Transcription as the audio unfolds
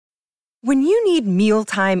When you need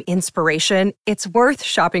mealtime inspiration, it's worth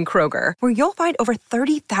shopping Kroger, where you'll find over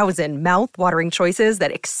 30,000 mouth-watering choices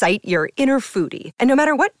that excite your inner foodie. And no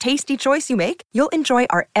matter what tasty choice you make, you'll enjoy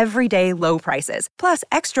our everyday low prices, plus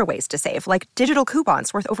extra ways to save, like digital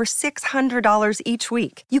coupons worth over $600 each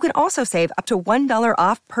week. You can also save up to $1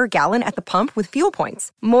 off per gallon at the pump with fuel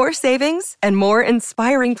points. More savings and more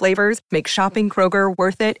inspiring flavors make shopping Kroger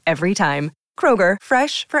worth it every time. Kroger,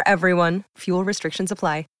 fresh for everyone. Fuel restrictions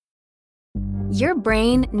apply. Your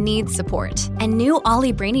brain needs support, and new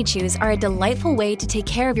Ollie Brainy Chews are a delightful way to take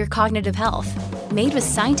care of your cognitive health. Made with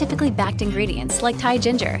scientifically backed ingredients like Thai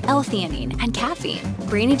ginger, L-theanine, and caffeine,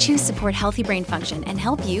 Brainy Chews support healthy brain function and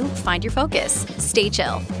help you find your focus, stay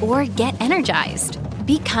chill, or get energized.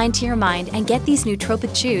 Be kind to your mind and get these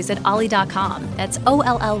nootropic chews at ollie.com. That's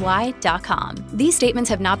OLLY.com. These statements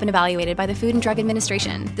have not been evaluated by the Food and Drug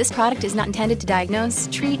Administration. This product is not intended to diagnose,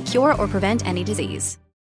 treat, cure, or prevent any disease.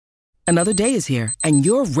 Another day is here, and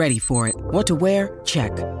you're ready for it. What to wear?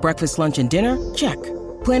 Check. Breakfast, lunch, and dinner? Check.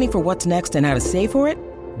 Planning for what's next and how to save for it?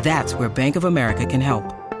 That's where Bank of America can help.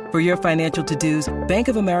 For your financial to-dos, Bank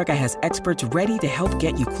of America has experts ready to help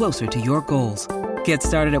get you closer to your goals. Get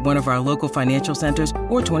started at one of our local financial centers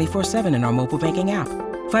or 24/7 in our mobile banking app.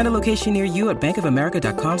 Find a location near you at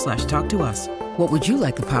bankofamerica.com/talktous. What would you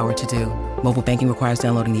like the power to do? Mobile banking requires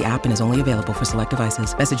downloading the app and is only available for select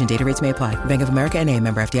devices. Message and data rates may apply. Bank of America N.A.,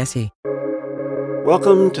 member FDIC.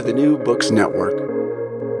 Welcome to the New Books Network.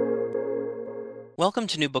 Welcome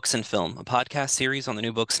to New Books in Film, a podcast series on the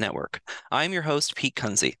New Books Network. I'm your host, Pete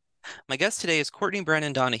Kunze. My guest today is Courtney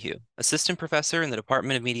Brannon Donoghue, assistant professor in the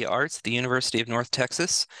Department of Media Arts at the University of North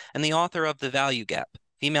Texas and the author of The Value Gap,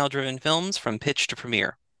 Female-Driven Films from Pitch to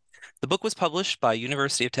Premiere. The book was published by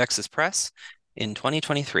University of Texas Press in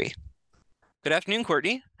 2023. Good afternoon,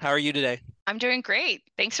 Courtney. How are you today? I'm doing great.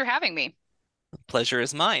 Thanks for having me. Pleasure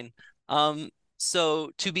is mine. So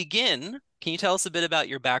to begin, can you tell us a bit about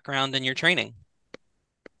your background and your training?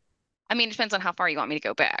 I mean, it depends on how far you want me to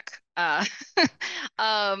go back. Whatever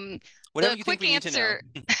you think we need to know.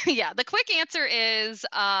 Yeah, the quick answer is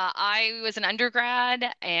I was an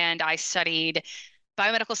undergrad and I studied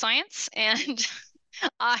biomedical science, and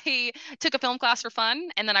I took a film class for fun,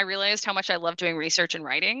 and then I realized how much I loved doing research and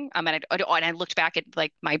writing. And I looked back at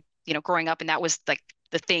like my, growing up, and that was like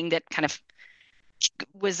the thing that kind of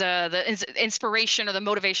was the inspiration or the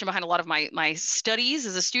motivation behind a lot of my studies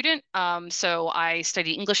as a student. So I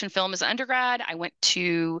studied English and film as an undergrad. I went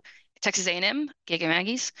to Texas A&M, Gig and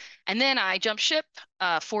Maggie's, and then I jumped ship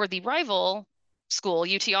for the rival school,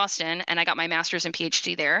 UT Austin, and I got my master's and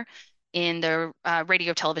PhD there in the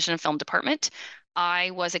radio, television, and film department.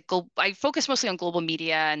 I focused mostly on global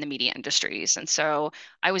media and the media industries, and so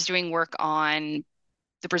I was doing work on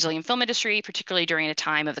the Brazilian film industry, particularly during a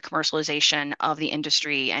time of the commercialization of the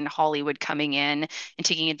industry and Hollywood coming in and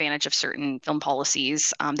taking advantage of certain film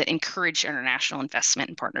policies that encourage international investment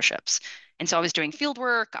and partnerships. And so I was doing field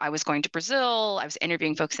work. I was going to Brazil. I was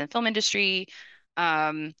interviewing folks in the film industry.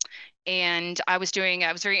 And I was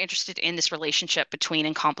very interested in this relationship between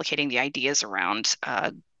and complicating the ideas around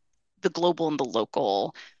the global and the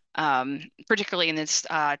local, particularly in this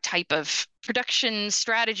type of production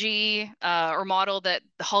strategy or model that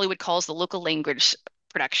Hollywood calls the local language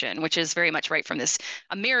production, which is very much right from this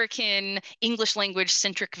American English language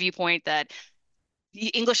centric viewpoint that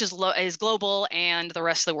English is global and the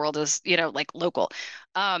rest of the world is, like local.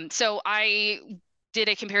 So I did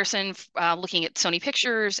a comparison looking at Sony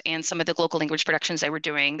Pictures and some of the local language productions they were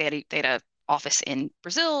doing. They had a office in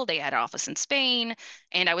Brazil, they had an office in Spain,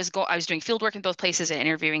 and I was doing field work in both places and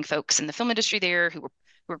interviewing folks in the film industry there who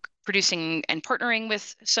were producing and partnering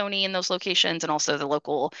with Sony in those locations, and also the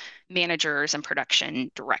local managers and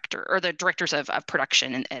production director, or the directors of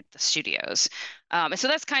production at the studios. And so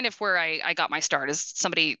that's kind of where I got my start, as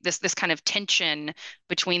somebody, this kind of tension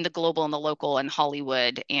between the global and the local and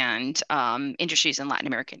Hollywood and industries in Latin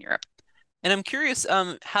America and Europe. And I'm curious,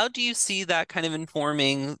 how do you see that kind of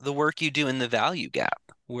informing the work you do in The Value Gap,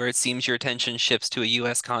 where it seems your attention shifts to a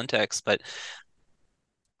U.S. context, but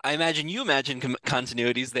I imagine you imagine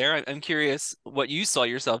continuities there. I'm curious what you saw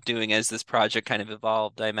yourself doing as this project kind of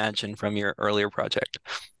evolved, I imagine, from your earlier project.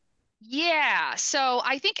 Yeah, so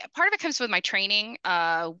I think part of it comes with my training.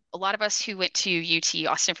 A lot of us who went to UT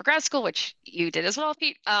Austin for grad school, which you did as well,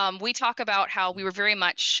 Pete, we talk about how we were very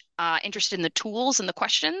much interested in the tools and the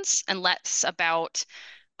questions, and less about,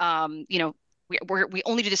 we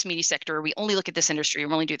only do this media sector, we only look at this industry,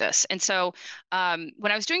 we only do this. And so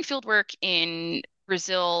when I was doing field work in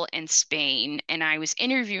Brazil and Spain, and I was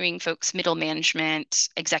interviewing folks, middle management,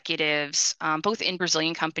 executives, both in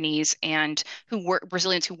Brazilian companies and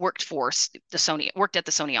Brazilians who worked at the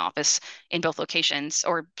Sony office in both locations,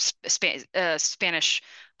 or Spanish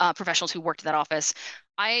professionals who worked at that office.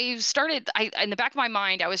 In the back of my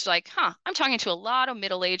mind, I was like, I'm talking to a lot of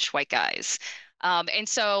middle-aged white guys. And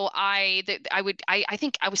so I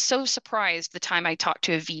think I was so surprised the time I talked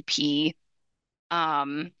to a VP,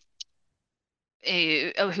 um,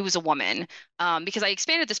 who was a woman, because I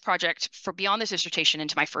expanded this project for beyond this dissertation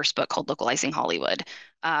into my first book called Localizing Hollywood.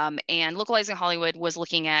 And Localizing Hollywood was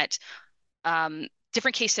looking at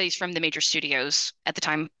different case studies from the major studios at the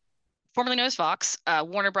time, formerly known as Fox,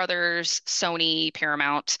 Warner Brothers, Sony,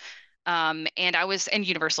 Paramount, and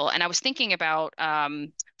Universal. And I was thinking about the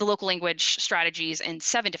local language strategies in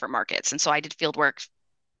 7 different markets. And so I did field work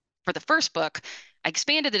for the first book. I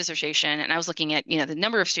expanded the dissertation, and I was looking at the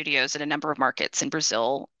number of studios in a number of markets in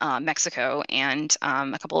Brazil, Mexico, and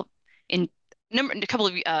a couple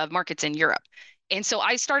of markets in Europe. And so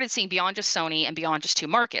I started seeing beyond just Sony and beyond just 2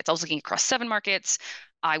 markets. I was looking across 7 markets.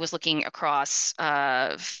 I was looking across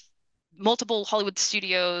multiple Hollywood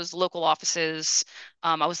studios, local offices.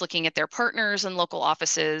 I was looking at their partners and local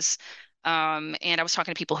offices. And I was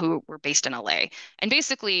talking to people who were based in LA. And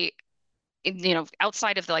basically,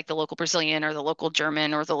 outside of the local Brazilian or the local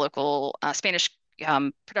German or the local Spanish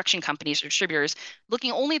production companies or distributors,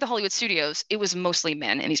 looking only at the Hollywood studios, it was mostly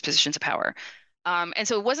men in these positions of power. And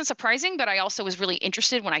so it wasn't surprising, but I also was really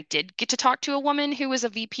interested when I did get to talk to a woman who was a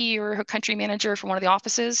VP or a country manager for one of the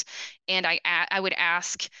offices. And I would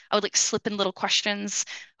like slip in little questions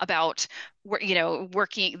about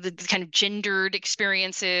working the kind of gendered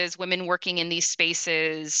experiences, women working in these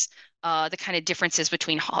spaces, the kind of differences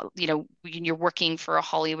between, when you're working for a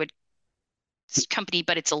Hollywood company,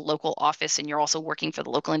 but it's a local office and you're also working for the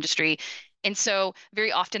local industry. And so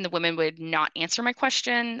very often the women would not answer my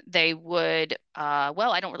question. They would,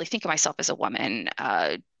 well, I don't really think of myself as a woman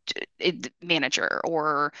manager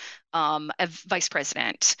or a vice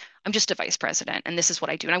president. I'm just a vice president, and this is what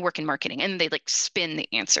I do. And I work in marketing. And they like spin the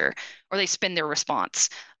answer, or they spin their response.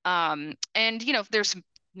 And there's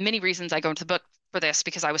many reasons I go into the book for this,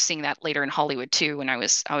 because I was seeing that later in Hollywood too, when I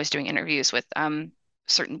was doing interviews with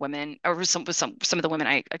certain women, or some of the women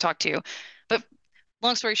I talked to. But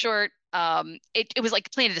long story short, it was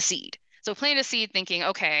like planted a seed. So planted a seed thinking,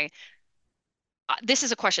 okay, this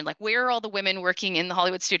is a question, like where are all the women working in the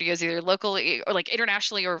Hollywood studios, either locally or like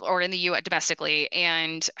internationally or in the US domestically,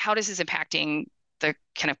 and how does this impacting the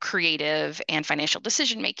kind of creative and financial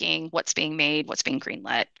decision making, what's being made, what's being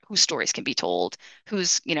greenlit, whose stories can be told,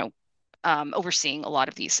 who's overseeing a lot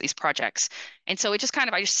of these projects. And so I just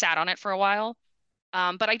sat on it for a while.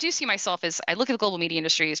 But I do see myself as, I look at the global media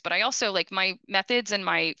industries, but I also like my methods and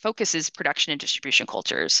my focus is production and distribution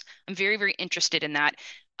cultures. I'm very, very interested in that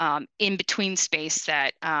in between space,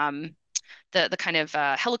 that the kind of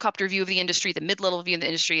helicopter view of the industry, the mid-level view of the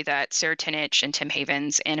industry that Sarah Tinich and Tim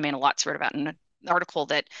Havens and Amanda Lotz wrote about in an article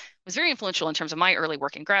that was very influential in terms of my early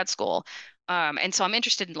work in grad school. And so I'm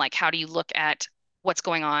interested in like, how do you look at what's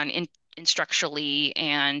going on in structurally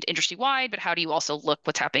and industry wide, but how do you also look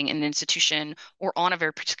what's happening in an institution or on a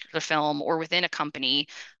very particular film or within a company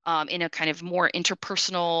in a kind of more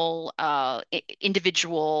interpersonal,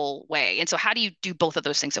 individual way? And so how do you do both of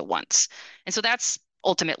those things at once? And so that's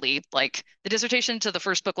ultimately like the dissertation to the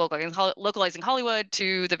first book, Localizing Hollywood,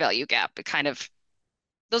 to the value gap. It kind of,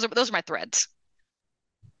 those are my threads.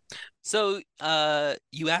 So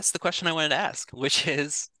you asked the question I wanted to ask, which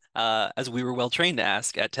is, as we were well trained to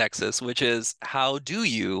ask at Texas, which is, how do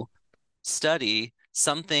you study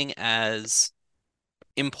something as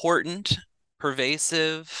important,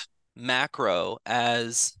 pervasive, macro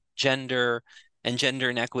as gender and gender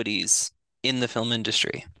inequities in the film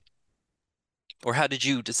industry? Or how did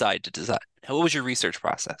you decide to design? What was your research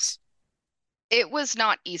process? It was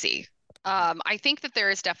not easy. I think that there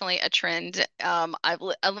is definitely a trend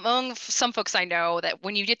among some folks I know, that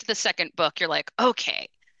when you get to the second book, you're like, okay,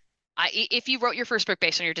 if you wrote your first book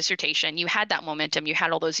based on your dissertation, you had that momentum, you had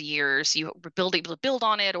all those years, you were able to build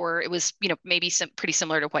on it, or it was, maybe pretty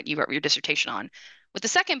similar to what you wrote your dissertation on. With the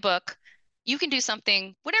second book, you can do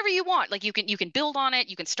something, whatever you want. Like you can build on it,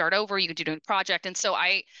 you can start over, you can do a new project. And so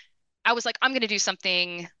I was like, I'm going to do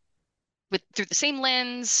something through the same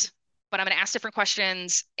lens, but I'm going to ask different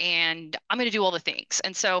questions and I'm going to do all the things.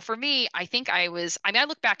 And so for me, I think I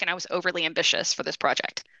look back and I was overly ambitious for this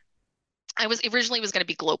project. I was originally going to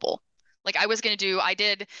be global. Like I was going to do, I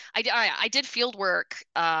did field work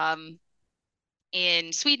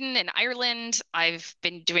in Sweden and Ireland. I've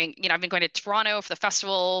been going to Toronto for the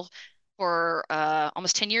festival for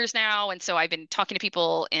almost 10 years now. And so I've been talking to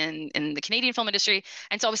people in the Canadian film industry.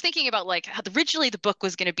 And so I was thinking about like how originally the book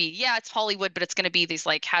was going to be, yeah, it's Hollywood, but it's going to be these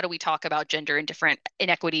like, how do we talk about gender and different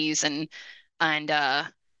inequities and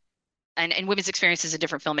and women's experiences in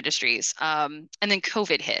different film industries. And then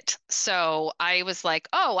COVID hit. So I was like,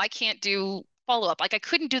 oh, I can't do follow-up. Like I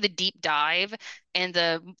couldn't do the deep dive and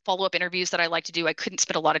the follow-up interviews that I like to do. I couldn't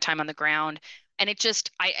spend a lot of time on the ground. And it just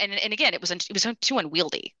and again, it was too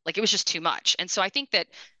unwieldy. Like it was just too much. And so I think that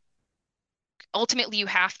ultimately you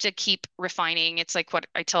have to keep refining. It's like what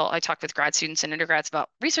I talk with grad students and undergrads about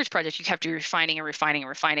research projects. You have to be refining and refining and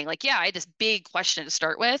refining. Like, yeah, I had this big question to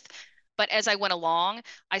start with, but as I went along,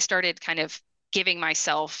 I started kind of giving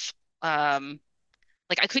myself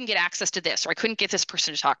like I couldn't get access to this, or I couldn't get this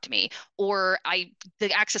person to talk to me, or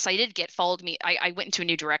the access I did get followed me. I went into a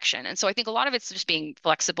new direction. And so I think a lot of it's just being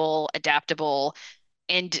flexible, adaptable,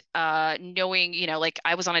 and knowing, like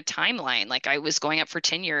I was on a timeline, like I was going up for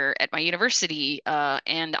tenure at my university,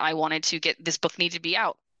 and I wanted to get this book needed to be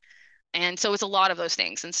out. And so it's a lot of those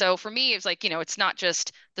things. And so for me, it's like, it's not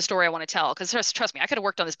just the story I want to tell, because trust me, I could have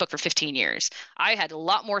worked on this book for 15 years. I had a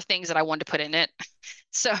lot more things that I wanted to put in it.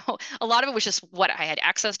 So a lot of it was just what I had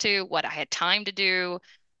access to, what I had time to do.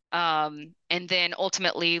 And then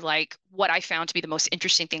ultimately, like what I found to be the most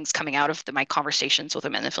interesting things coming out of my conversations with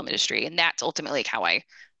them in the film industry. And that's ultimately like how I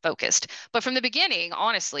focused. But from the beginning,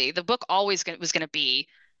 honestly, the book always was going to be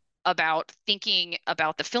about thinking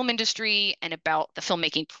about the film industry and about the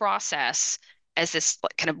filmmaking process as this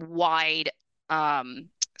like, kind of wide,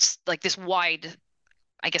 like this wide,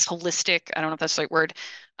 I guess, holistic, I don't know if that's the right word,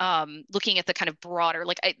 looking at the kind of broader,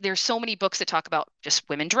 like there's so many books that talk about just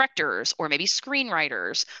women directors or maybe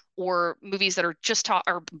screenwriters or movies that are just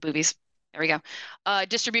or movies. There we go.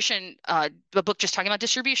 Distribution, a book just talking about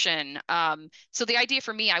distribution. So the idea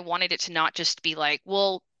for me, I wanted it to not just be like,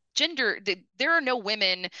 well, there are no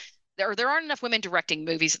women, there aren't enough women directing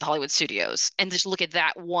movies at the Hollywood studios, and just look at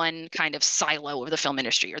that one kind of silo of the film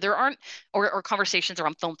industry, or there aren't, or conversations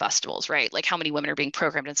around film festivals, right? Like how many women are being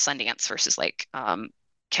programmed in Sundance versus like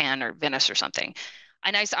Cannes or Venice or something.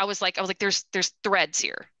 And I was like, there's threads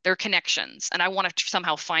here, there are connections, and I want to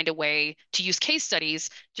somehow find a way to use case studies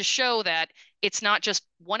to show that it's not just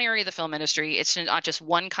one area of the film industry, it's not just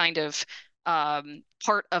one kind of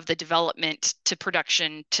part of the development to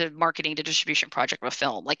production to marketing to distribution project of a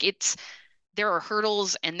film. Like there are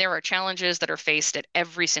hurdles and there are challenges that are faced at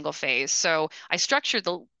every single phase. So I structured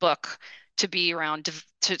the book to be around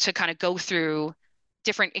to kind of go through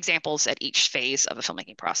different examples at each phase of the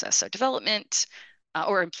filmmaking process. So development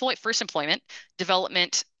or first employment,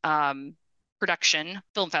 development, production,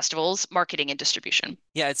 film festivals, marketing, and distribution.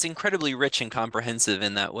 Yeah, it's incredibly rich and comprehensive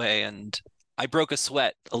in that way. And I broke a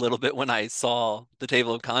sweat a little bit when I saw the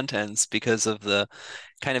table of contents because of the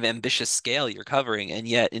kind of ambitious scale you're covering. And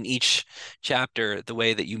yet in each chapter, the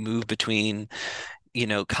way that you move between,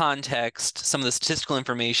 context, some of the statistical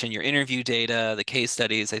information, your interview data, the case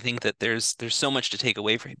studies, I think that there's so much to take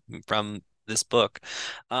away from this book.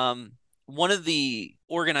 One of the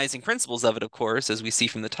organizing principles of it, of course, as we see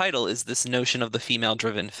from the title, is this notion of the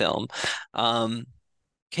female-driven film.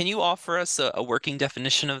 Can you offer us a working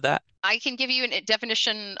definition of that? I can give you a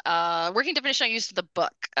definition, working definition I used in the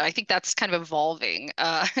book. I think that's kind of evolving,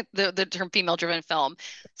 the term female-driven film.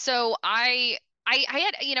 So I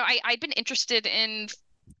had, I'd been interested in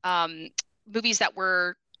movies that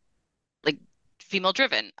were like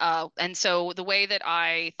female-driven. And so the way that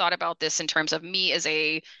I thought about this in terms of me as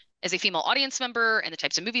a female audience member and the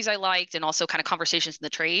types of movies I liked, and also kind of conversations in the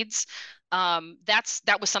trades,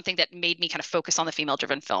 that was something that made me kind of focus on the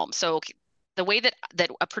female-driven film. So the way that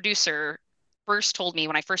a producer first told me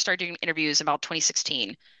when I first started doing interviews about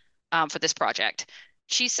 2016 for this project,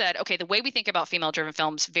 she said, okay, the way we think about female-driven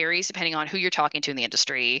films varies depending on who you're talking to in the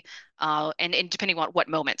industry, and depending on what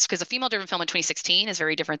moments, because a female-driven film in 2016 is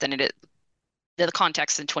very different than the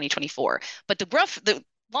context in 2024. But the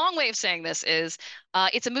long way of saying this is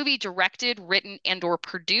it's a movie directed, written, and or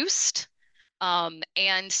produced and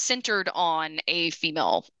centered on a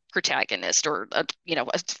female protagonist or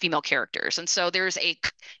female characters. And so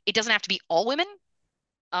it doesn't have to be all women,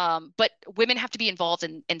 but women have to be involved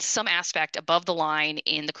in some aspect above the line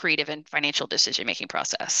in the creative and financial decision-making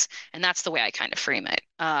process. And that's the way I kind of frame it.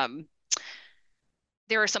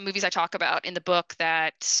 There are some movies I talk about in the book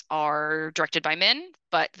that are directed by men,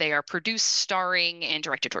 but they are produced, starring, and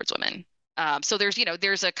directed towards women. So there's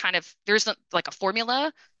like a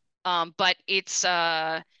formula, but it's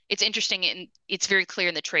interesting and it's very clear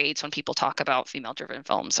in the trades when people talk about female-driven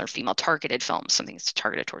films or female-targeted films, something that's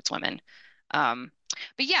targeted towards women. But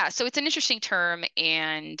yeah, so it's an interesting term,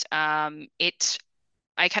 and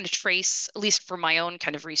I I kind of trace, at least for my own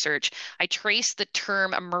kind of research, I trace the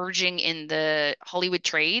term emerging in the Hollywood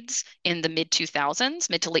trades in the mid 2000s,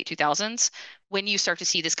 mid to late 2000s, when you start to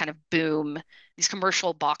see this kind of boom, these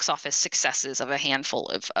commercial box office successes of a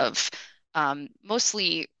handful of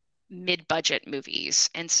mostly mid-budget movies.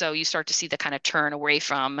 And so you start to see the kind of turn away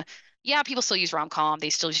from, yeah, people still use rom-com, they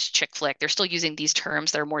still use chick flick, they're still using these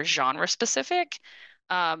terms that are more genre specific.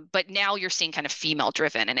 But now you're seeing kind of female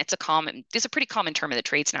driven, and it's a pretty common term in the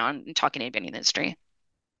trades now in talking to anybody in the industry.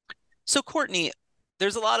 So Courtney,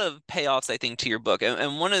 there's a lot of payoffs, I think, to your book.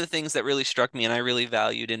 And one of the things that really struck me and I really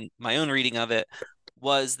valued in my own reading of it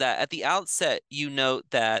was that at the outset, you note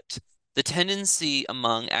that the tendency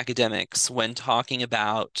among academics when talking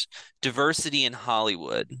about diversity in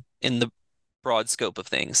Hollywood in the broad scope of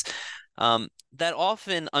things, that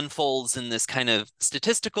often unfolds in this kind of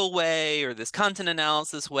statistical way or this content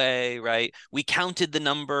analysis way, right? We counted the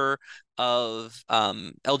number of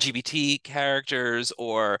LGBT characters,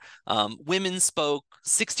 or women spoke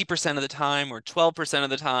 60% of the time or 12% of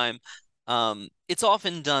the time. It's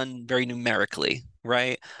often done very numerically,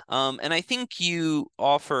 right? And I think you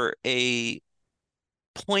offer a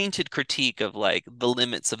pointed critique of like the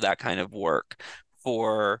limits of that kind of work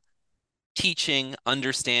for teaching,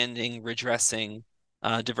 understanding, redressing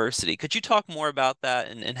diversity. Could you talk more about that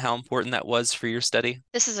and how important that was for your study?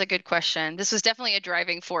 This is a good question. This was definitely a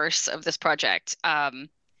driving force of this project.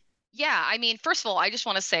 Yeah, I mean, first of all, I just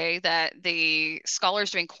want to say that the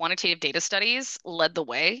scholars doing quantitative data studies led the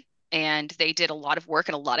way, and they did a lot of work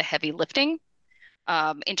and a lot of heavy lifting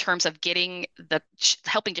in terms of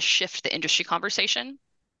helping to shift the industry conversation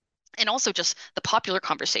and also just the popular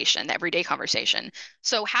conversation, the everyday conversation.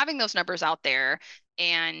 So having those numbers out there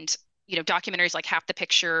and documentaries like Half the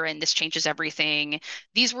Picture and This Changes Everything,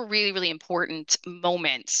 these were really, really important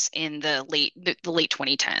moments in the late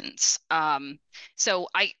 2010s. So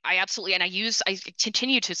I absolutely, and I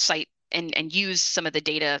continue to cite and use some of the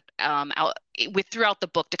data out throughout the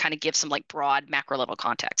book to kind of give some like broad macro level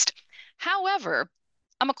context. However,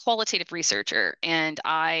 I'm a qualitative researcher, and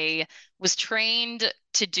I was trained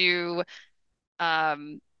to do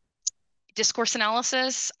discourse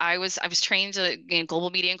analysis. I was trained in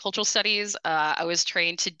global media and cultural studies. I was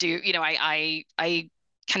trained to do, I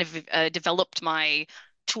kind of developed my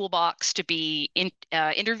toolbox to be in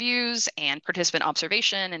interviews and participant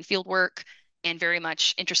observation and field work, and very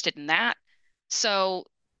much interested in that. So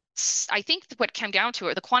I think what came down to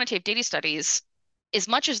it, the quantitative data studies, as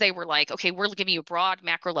much as they were like, okay, we're giving you a broad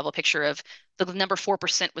macro level picture of the number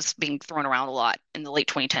 4% was being thrown around a lot in the late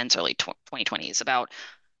 2010s, early 2020s about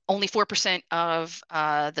only 4% of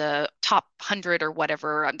the top 100 or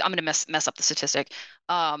whatever. I'm going to mess up the statistic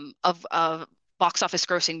of box office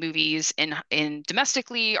grossing movies in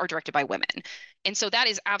domestically are directed by women. And so that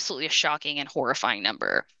is absolutely a shocking and horrifying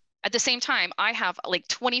number. At the same time, I have like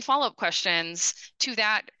 20 follow-up questions to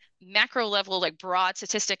that macro level, like broad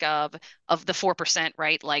statistic of the 4%,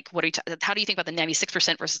 right? Like, how do you think about the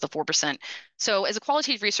 96% versus the 4%? So as a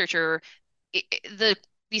qualitative researcher,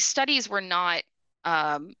 these studies were not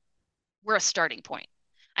were a starting point.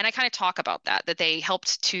 And I kind of talk about that they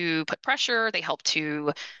helped to put pressure, they helped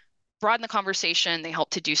to broaden the conversation, they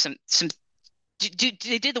helped to do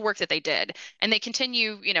they did the work that they did, and they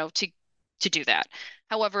continue, to do that.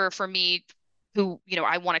 However, for me,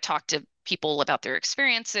 I want to talk to people about their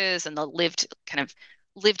experiences and the lived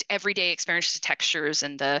everyday experiences, textures,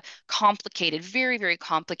 and the complicated, very, very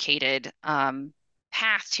complicated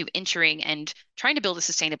path to entering and trying to build a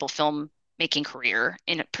sustainable film making career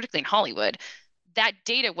particularly in Hollywood. That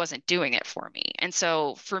data wasn't doing it for me. And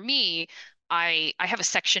so for me, I have a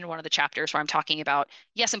section in one of the chapters where I'm talking about,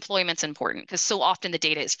 yes, employment's important because so often the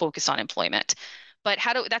data is focused on employment. But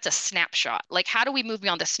that's a snapshot. Like, how do we move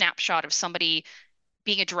beyond the snapshot of somebody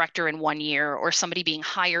being a director in 1 year or somebody being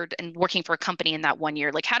hired and working for a company in that 1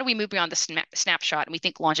 year? Like, how do we move beyond the snapshot and we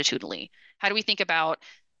think longitudinally? How do we think about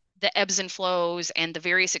the ebbs and flows and the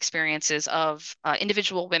various experiences of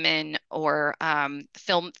individual women or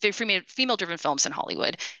female-driven films in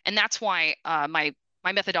Hollywood? And that's why my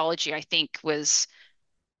methodology, I think, was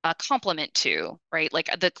a complement to, right?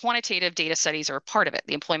 Like the quantitative data studies are a part of it.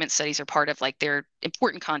 The employment studies are part of like their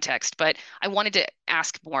important context, but I wanted to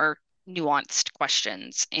ask more nuanced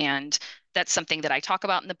questions. And that's something that I talk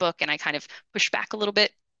about in the book. And I kind of push back a little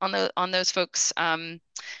bit on those folks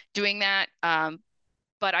doing that.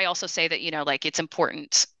 But I also say that, like it's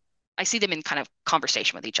important. I see them in kind of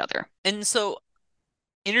conversation with each other. And so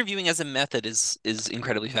interviewing as a method is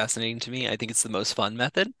incredibly fascinating to me. I think it's the most fun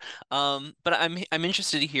method. But I'm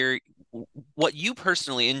interested to hear what you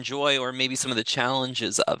personally enjoy or maybe some of the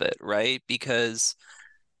challenges of it, right? Because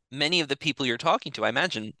many of the people you're talking to, I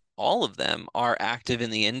imagine all of them are active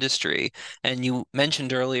in the industry. And you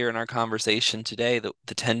mentioned earlier in our conversation today that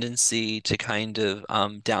the tendency to kind of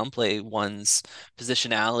downplay one's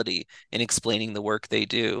positionality in explaining the work they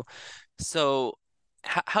do. So,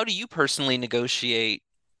 how do you personally negotiate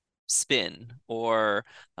spin or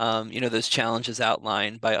those challenges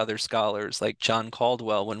outlined by other scholars like John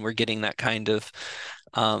Caldwell when we're getting that kind of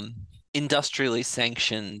um, industrially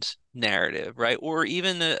sanctioned narrative, right? Or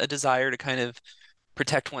even a desire to kind of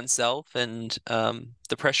protect oneself and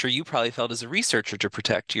the pressure you probably felt as a researcher to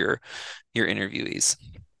protect your interviewees.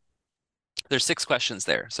 There's 6 questions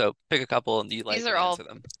there, so pick a couple and you like These and are answer all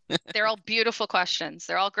them. they're all beautiful questions.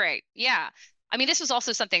 They're all great. Yeah. I mean, this was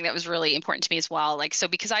also something that was really important to me as well. Like, so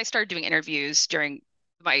because I started doing interviews during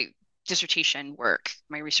my dissertation work,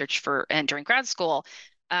 my research for and during grad school,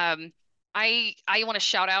 um, I want to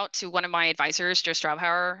shout out to one of my advisors, Joe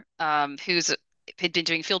Straubhauer, who's had been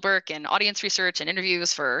doing fieldwork and audience research and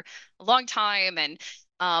interviews for a long time. And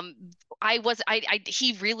um,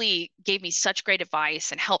 he really gave me such great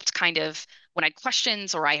advice and helped kind of when I had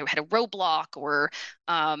questions or I had a roadblock or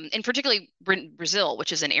and particularly Brazil,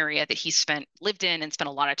 which is an area that he lived in and spent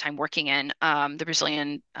a lot of time working in, the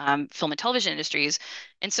Brazilian film and television industries.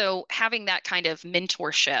 And so having that kind of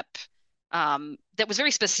mentorship that was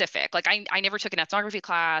very specific. Like I never took an ethnography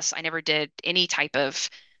class. I never did any type of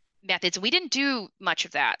methods. We didn't do much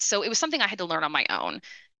of that. So it was something I had to learn on my own.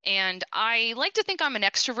 And I like to think I'm an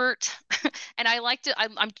extrovert, and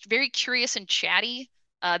I'm very curious and chatty.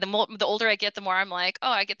 The older I get, the more I'm like, oh,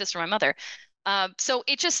 I get this from my mother. So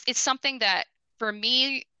it's something that for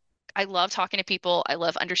me, I love talking to people. I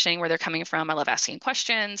love understanding where they're coming from. I love asking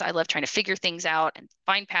questions. I love trying to figure things out and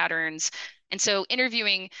find patterns. And so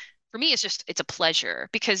interviewing for me is it's a pleasure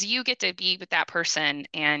because you get to be with that person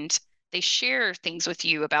and they share things with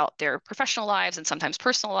you about their professional lives and sometimes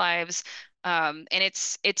personal lives. And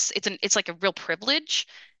it's like a real privilege.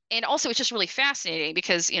 And also it's just really fascinating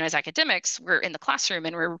because, as academics, we're in the classroom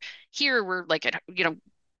and we're like,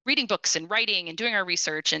 reading books and writing and doing our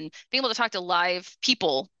research and being able to talk to live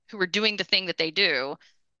people who are doing the thing that they do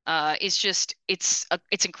is just it's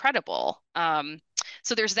incredible.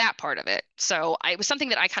 So there's that part of it. So it was something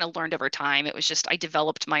that I kind of learned over time. It was just I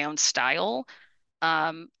developed my own style.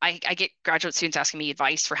 I get graduate students asking me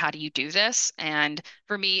advice for how do you do this, and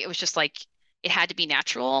for me it was just like it had to be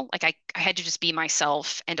natural. Like I had to just be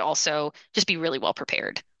myself and also just be really well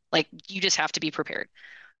prepared. Like you just have to be prepared.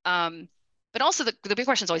 Um, but also the big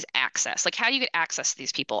question is always access. Like, how do you get access to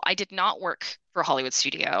these people? I did not work for a Hollywood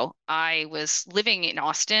studio. I was living in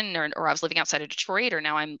Austin or I was living outside of Detroit, or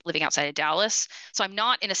now I'm living outside of Dallas. So I'm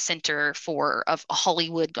not in a center of a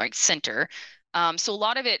Hollywood like center. So a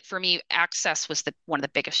lot of it for me, access was one of the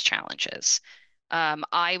biggest challenges.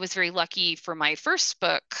 I was very lucky for my first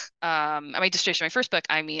book, my dissertation, my first book.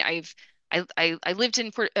 I mean, I lived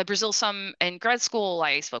in Brazil some in grad school.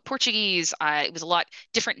 I spoke Portuguese. It was a lot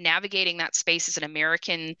different navigating that space as an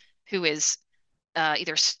American who is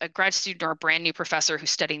either a grad student or a brand new professor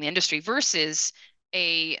who's studying the industry versus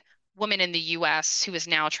a woman in the U.S. who is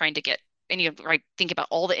now trying to get any of right think about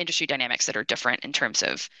all the industry dynamics that are different in terms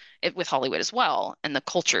of it with Hollywood as well and the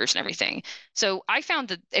cultures and everything. So I found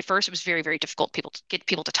that at first it was very, very difficult to get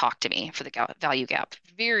people to talk to me for the value gap.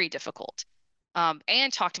 Very difficult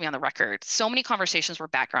and talk to me on the record. So many conversations were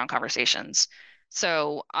background conversations.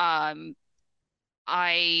 So I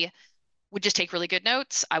would just take really good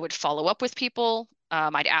notes. I would follow up with people.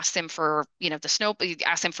 I'd ask them for,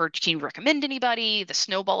 ask them for, can you recommend anybody? The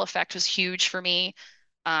snowball effect was huge for me.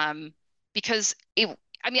 Um, because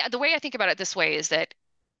the way I think about it this way is that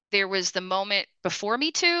there was the moment before Me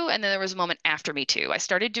Too, and then there was a moment after Me Too. I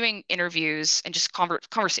started doing interviews and just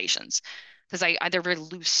conversations because they're very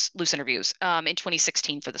loose interviews in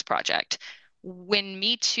 2016 for this project. When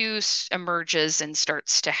Me Too emerges and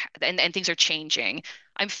starts to and things are changing,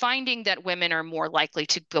 I'm finding that women are more likely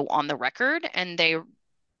to go on the record and they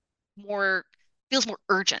more feels more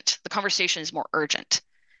urgent. The conversation is more urgent.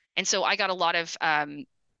 And so I got a lot of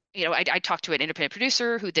I talked to an independent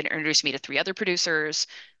producer who then introduced me to 3 other producers,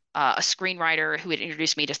 a screenwriter who had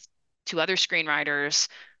introduced me to 2 other screenwriters.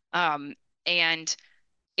 And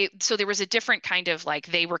so there was a different kind of like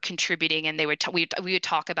they were contributing and we would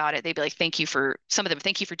talk about it. They'd be like, thank you for some of them,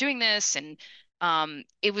 thank you for doing this. And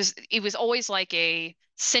it was always like a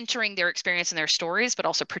centering their experience and their stories, but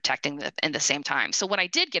also protecting them in the same time. So when I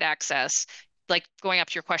did get access, like going up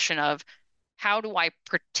to your question of how do I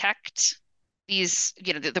protect these,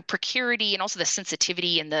 the precarity and also the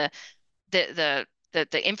sensitivity and the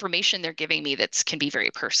information they're giving me that can be very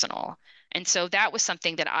personal. And so that was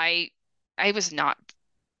something that I was not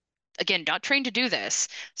again, not trained to do this.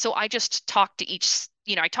 So I just talked to each,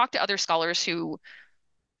 I talked to other scholars who've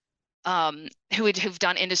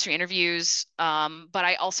done industry interviews, but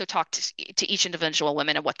I also talked to each individual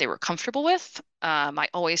women and what they were comfortable with. I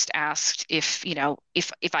always asked if,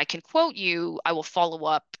 if I can quote you, I will follow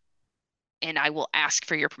up and I will ask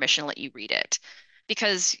for your permission to let you read it.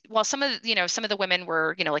 Because while some of the women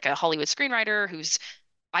were, like a Hollywood screenwriter who's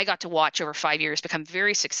I got to watch over 5 years become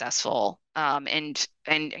very successful, and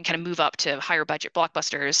kind of move up to higher budget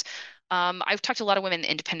blockbusters. I've talked to a lot of women in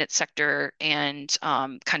the independent sector and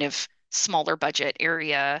kind of smaller budget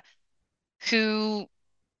area who,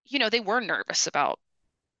 they were nervous about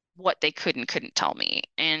what they could and couldn't tell me.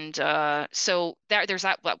 And so there's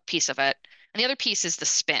that piece of it. And the other piece is the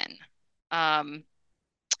spin. Um,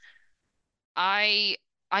 I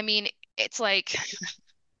I mean, it's like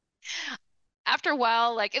after a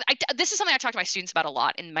while, like this is something I talk to my students about a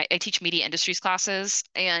lot I teach media industries classes,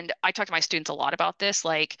 and I talk to my students a lot about this,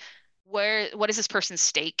 like what is this person's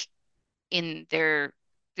stake in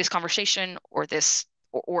this conversation or this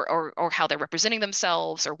or how they're representing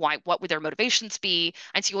themselves or what would their motivations be?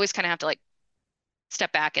 And so you always kind of have to like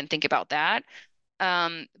step back and think about that.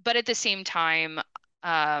 But at the same time,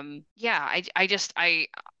 yeah,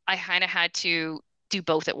 I kind of had to do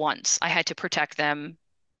both at once. I had to protect them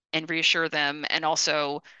and reassure them, and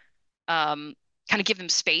also kind of give them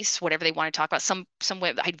space, whatever they want to talk about. Some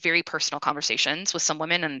women, I had very personal conversations with some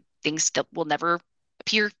women and things that will never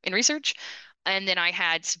appear in research. And then I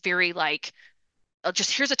had very like,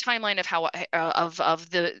 just here's a timeline of how of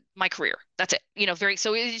the my career. That's it. Very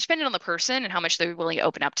so it depended on the person and how much they were willing to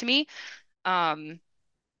open up to me. Um,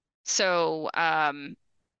 so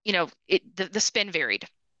the spin varied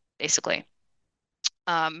basically.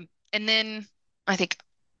 And then I think,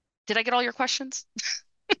 did I get all your questions?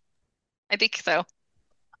 I think so.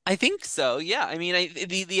 I think so. Yeah. I mean,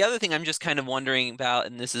 the other thing I'm just kind of wondering about,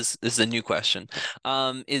 and this is a new question,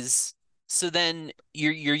 is so then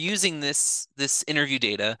you're using this interview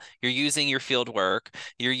data, you're using your field work,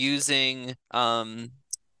 you're using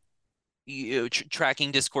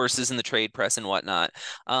tracking discourses in the trade press and whatnot,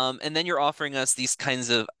 and then you're offering us these kinds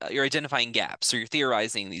of you're identifying gaps or you're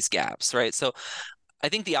theorizing these gaps, right? So I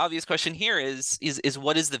think the obvious question here is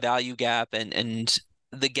what is the value gap and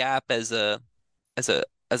the gap as a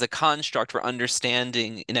as a construct for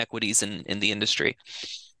understanding inequities in the industry?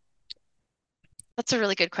 That's a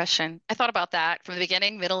really good question. I thought about that from the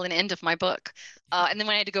beginning, middle, and end of my book. And then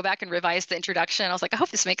when I had to go back and revise the introduction, I was like, I hope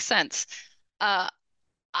this makes sense. Uh,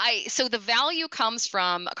 so the value comes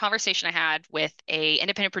from a conversation I had with a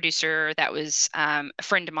independent producer that was a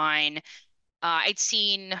friend of mine. I'd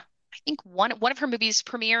seen, I think one of her movies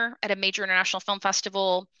premiere at a major international film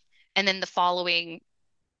festival, and then the following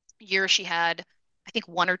year she had, I think,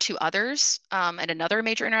 one or two others at another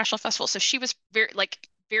major international festival. So she was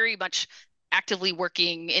very much actively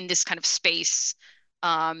working in this kind of space,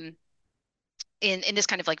 um, in this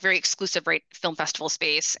kind of like very exclusive film festival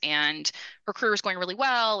space, and her career was going really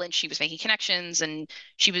well, and she was making connections, and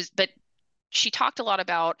but she talked a lot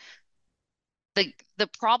about the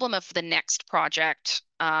problem of the next project,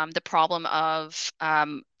 the problem of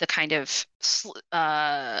the kind of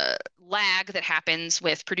lag that happens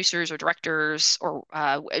with producers or directors or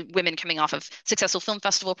women coming off of successful film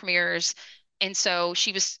festival premieres. And so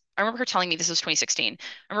I remember her telling me, this was 2016.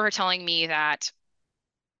 I remember her telling me that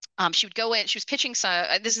she would go in, she was pitching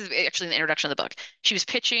this is actually the introduction of the book. She was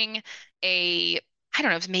pitching I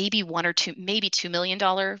don't know, it was maybe one or two, maybe $2 million.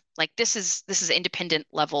 Like this is independent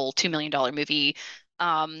level $2 million movie.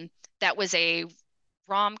 That was a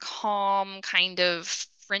rom-com kind of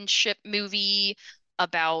friendship movie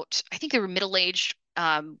about, I think they were middle-aged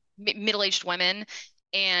women,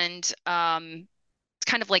 and it's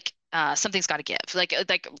kind of like something's got to give, like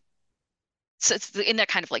so it's in that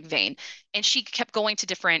kind of like vein. And she kept going to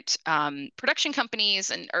different production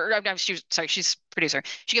companies she's producer.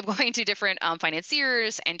 She kept going to different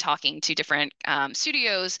financiers and talking to different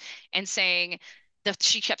studios and saying that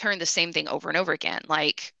she kept hearing the same thing over and over again.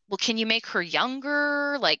 Like, well, can you make her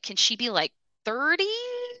younger? Like, can she be like 30?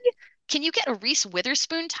 Can you get a Reese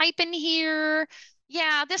Witherspoon type in here?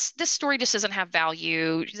 Yeah, this story just doesn't have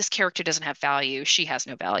value. This character doesn't have value. She has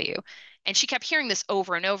no value. And she kept hearing this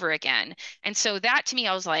over and over again. And so that to me,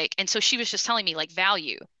 I was like, and so she was just telling me like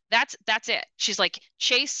value. That's it. She's like,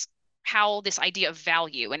 chase how this idea of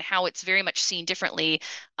value and how it's very much seen differently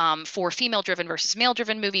for female-driven versus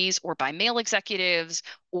male-driven movies, or by male executives,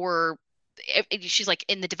 or she's like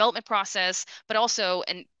in the development process, but also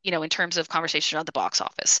in terms of conversation around the box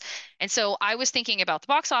office. And so I was thinking about the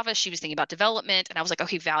box office, she was thinking about development, and I was like,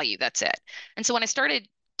 okay, value, that's it. And so when I started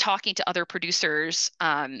talking to other producers,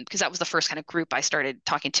 because that was the first kind of group I started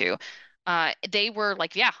talking to, they were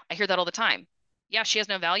like, yeah, I hear that all the time. Yeah, she has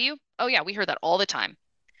no value. Oh yeah, we hear that all the time.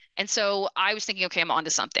 And so I was thinking, okay, I'm onto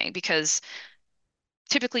something, because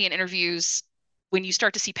typically in interviews, when you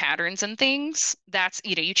start to see patterns and things, that's,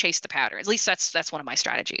 you chase the pattern. At least that's one of my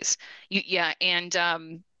strategies. Yeah, and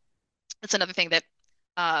that's another thing that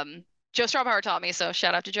Joe Strawbauer taught me. So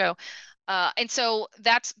shout out to Joe. And so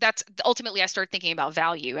that's ultimately I started thinking about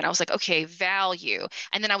value, and I was like, okay, value.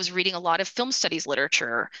 And then I was reading a lot of film studies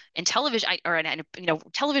literature and television,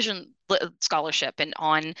 television scholarship, and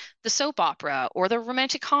on the soap opera or the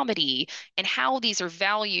romantic comedy, and how these are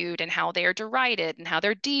valued and how they are derided and how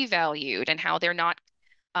they're devalued and how they're not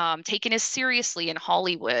taken as seriously in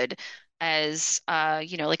Hollywood as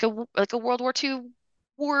like a World War II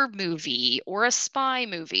war movie or a spy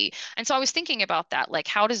movie. And so I was thinking about that, like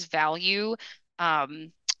how does value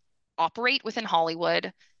um, operate within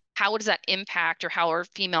Hollywood? How does that impact, or how are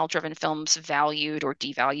female-driven films valued or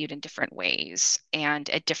devalued in different ways and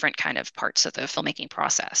at different kind of parts of the filmmaking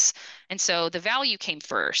process? And so the value came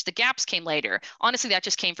first, the gaps came later. Honestly, that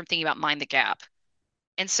just came from thinking about Mind the Gap.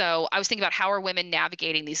 And so I was thinking about how are women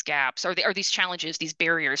navigating these gaps, or these challenges, these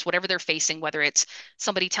barriers, whatever they're facing, whether it's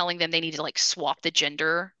somebody telling them they need to like swap the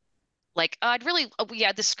gender. Like, I'd really,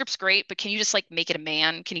 yeah, the script's great, but can you just like make it a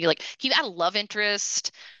man? Can you add a love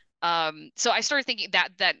interest? So I started thinking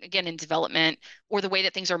that again in development, or the way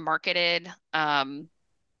that things are marketed, in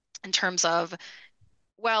terms of,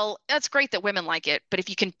 well, that's great that women like it, but if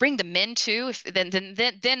you can bring the men too, if then then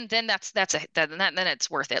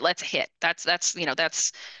it's worth it. Let's hit. That's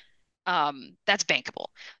bankable.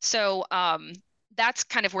 So that's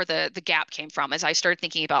kind of where the gap came from, as I started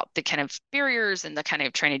thinking about the kind of barriers and the kind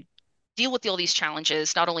of trying to deal with all these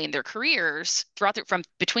challenges, not only in their careers from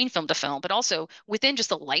between film to film, but also within just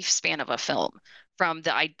the lifespan of a film, from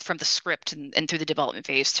the script and through the development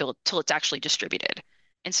phase till it's actually distributed.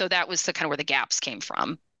 And so that was the kind of where the gaps came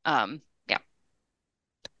from. Yeah.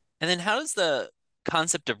 And then how does the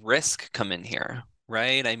concept of risk come in here,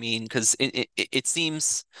 right? I mean, because it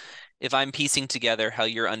seems, if I'm piecing together how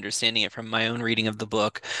you're understanding it from my own reading of the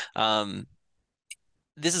book,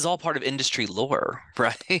 this is all part of industry lore,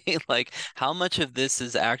 right? Like, how much of this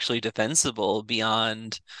is actually defensible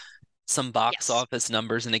beyond some box Yes. office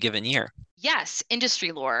numbers in a given year? Yes,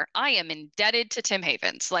 industry lore. I am indebted to Tim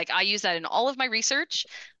Havens. Like, I use that in all of my research.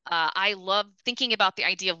 I love thinking about the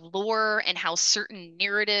idea of lore and how certain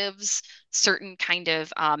narratives, certain kind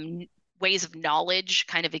of ways of knowledge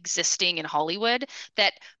kind of existing in Hollywood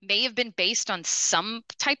that may have been based on some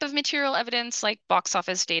type of material evidence, like box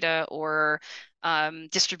office data or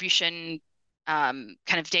distribution kind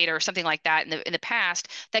of data or something like that in the past,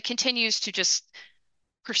 that continues to just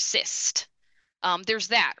persist. There's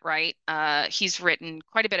that, right? He's written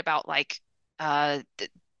quite a bit about like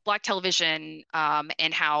black television,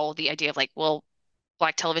 and how the idea of like, well,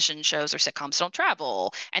 black television shows or sitcoms don't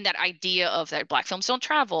travel, and that idea of that black films don't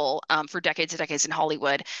travel, for decades and decades in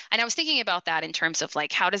Hollywood. And I was thinking about that in terms of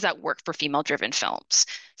like, how does that work for female-driven films?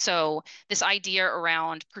 So this idea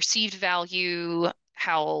around perceived value,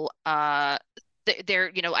 how I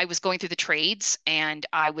was going through the trades, and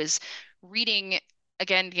I was reading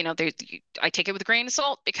again, I take it with a grain of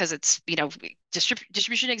salt, because it's,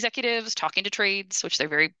 distribution executives talking to trades, which they're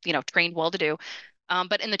very, trained well to do.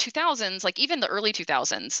 But in the 2000s, like even the early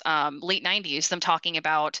 2000s, late 90s, them talking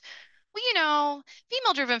about, well,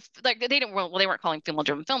 female driven, like they didn't, well, they weren't calling female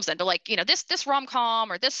driven films then, but like, this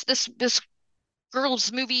rom-com or this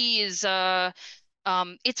girls movie is,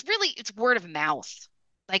 it's word of mouth.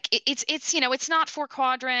 Like it's not four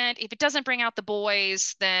quadrant. If it doesn't bring out the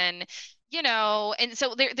boys, then, and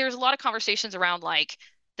so there's a lot of conversations around like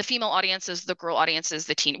the female audiences, the girl audiences,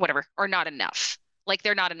 the teen, whatever, are not enough. Like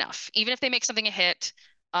they're not enough, even if they make something a hit.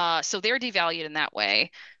 So they're devalued in that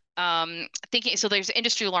way. Thinking, so there's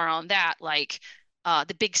industry lore on that, like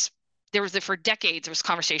the big, for decades, there was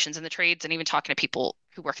conversations in the trades and even talking to people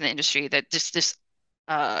who work in the industry that just this,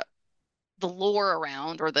 uh, the lore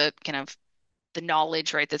around, or the kind of the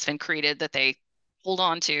knowledge, right, that's been created that they hold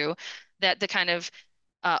on to, that the kind of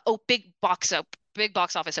big box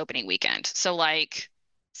office opening weekend. So like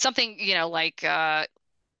something, like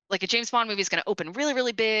a James Bond movie is going to open really,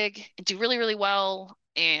 really big and do really, really well,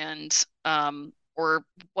 and or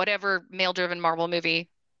whatever male-driven Marvel movie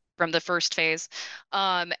from the first phase,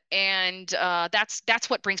 and that's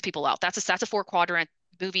what brings people out. That's a four-quadrant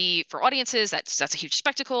movie for audiences. That's a huge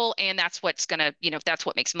spectacle, and that's what's gonna, that's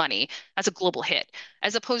what makes money. That's a global hit,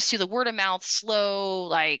 as opposed to the word of mouth, slow,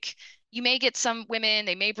 like you may get some women,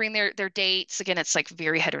 they may bring their dates. Again, it's like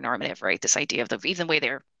very heteronormative, right? This idea of even the way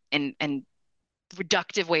they're and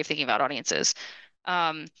reductive way of thinking about audiences.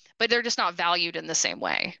 But they're just not valued in the same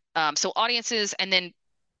way. So audiences, and then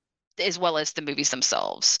as well as the movies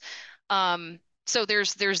themselves. So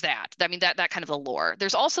there's that. I mean, that kind of the lore.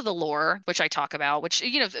 There's also the lore, which I talk about, which,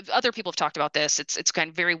 you know, other people have talked about this. It's kind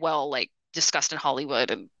of very well like discussed in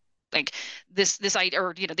Hollywood, and like this idea,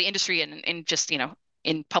 or, you know, the industry, and just, you know,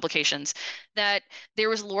 in publications, that there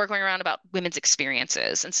was lore going around about women's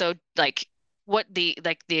experiences. And so like what the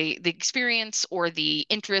experience or the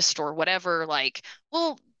interest or whatever, like,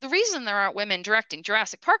 well, the reason there aren't women directing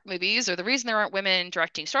Jurassic Park movies, or the reason there aren't women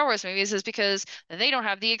directing Star Wars movies, is because they don't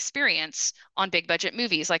have the experience on big budget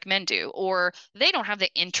movies like men do, or they don't have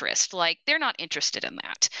the interest, like they're not interested in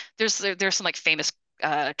that. There's some like famous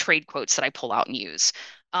trade quotes that I pull out and use.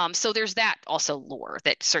 So there's that also lore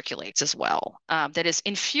that circulates as well, that is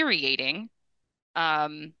infuriating.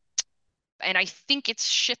 Um, and I think it's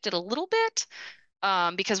shifted a little bit,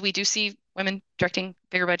 because we do see women directing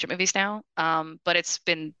bigger budget movies now. But it's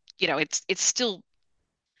been, you know, it's still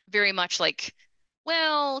very much like,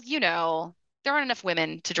 well, you know, there aren't enough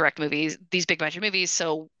women to direct movies, these big budget movies.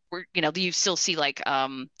 So we're, you know, you still see like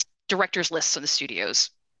directors lists in the studios.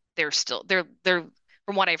 They're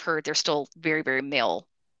from what I've heard, they're still very, very male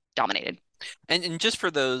dominated. And just for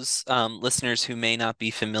those listeners who may not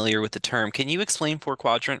be familiar with the term, can you explain four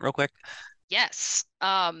quadrant real quick? Yes.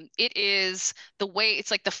 It is the way,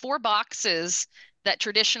 it's like the four boxes that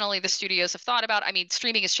traditionally the studios have thought about. I mean,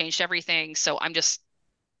 streaming has changed everything. So I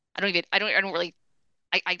don't really,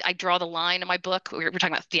 I draw the line in my book. We're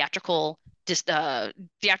talking about theatrical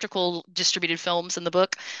distributed films in the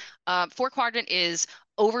book. Four quadrant is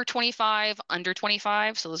over 25, under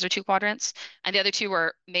 25. So those are two quadrants. And the other two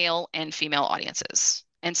are male and female audiences.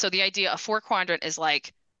 And so the idea of four quadrant is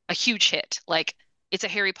like a huge hit. Like it's a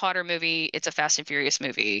Harry Potter movie. It's a Fast and Furious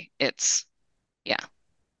movie. Yeah.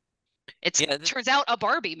 It's Yeah, turns out a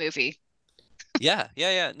Barbie movie.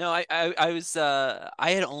 yeah. No, I was I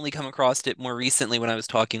had only come across it more recently when I was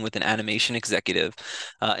talking with an animation executive,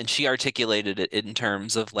 and she articulated it in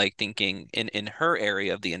terms of like thinking in her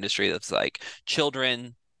area of the industry that's like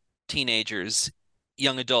children, teenagers,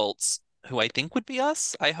 young adults, who I think would be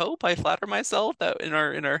us. I hope, I flatter myself that in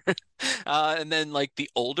our and then like the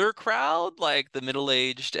older crowd, like the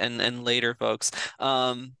middle-aged and later folks.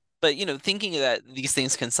 But you know, thinking that these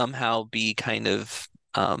things can somehow be kind of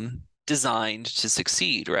designed to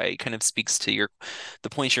succeed, right? Kind of speaks to the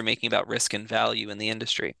points you're making about risk and value in the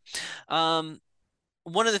industry. Um,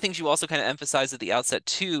 One of the things you also kind of emphasize at the outset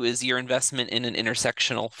too is your investment in an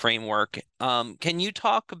intersectional framework. Can you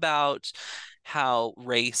talk about how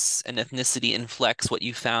race and ethnicity inflects what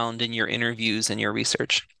you found in your interviews and your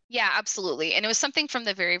research? Yeah, absolutely. And it was something from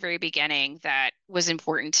the very, very beginning that was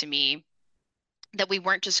important to me, that we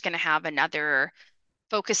weren't just going to have another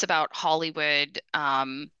focus about Hollywood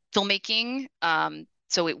filmmaking.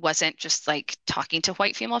 So it wasn't just like talking to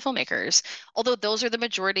white female filmmakers, although those are the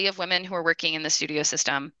majority of women who are working in the studio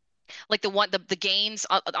system. Like the gains,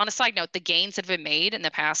 on a side note, the gains that have been made in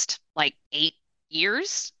the past like 8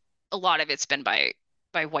 years, a lot of it's been by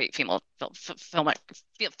white female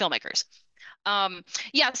filmmakers. Um,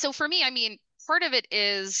 yeah, so for me, I mean, part of it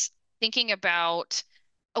is thinking about,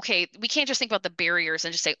 okay, we can't just think about the barriers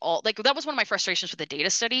and just say all, like that was one of my frustrations with the data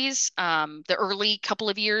studies, the early couple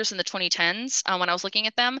of years in the 2010s, when I was looking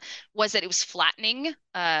at them, was that it was flattening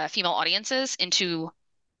female audiences into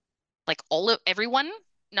like everyone,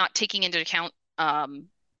 not taking into account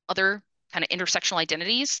other kind of intersectional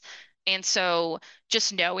identities. And so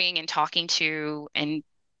just knowing and talking to, and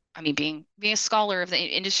I mean being a scholar of the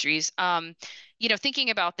industries, you know, thinking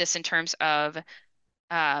about this in terms of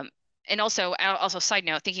um, and also side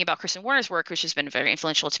note, thinking about Kristen Warner's work, which has been very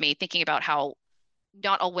influential to me, thinking about how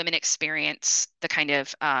not all women experience the kind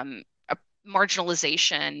of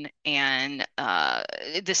marginalization and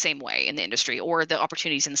the same way in the industry, or the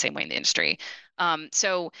opportunities in the same way in the industry.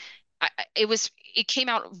 So it came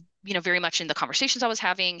out, you know, very much in the conversations I was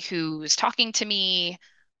having, who was talking to me.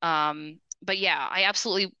 But yeah, I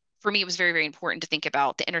absolutely, for me, it was very, very important to think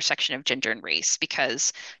about the intersection of gender and race,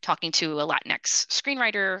 because talking to a Latinx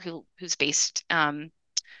screenwriter who's based in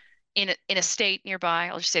a state nearby,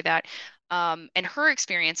 I'll just say that, and her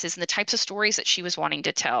experiences and the types of stories that she was wanting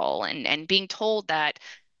to tell, and being told that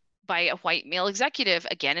by a white male executive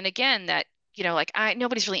again and again, that, you know, like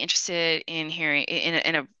nobody's really interested in hearing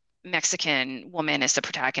in a Mexican woman as the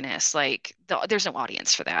protagonist. Like there's no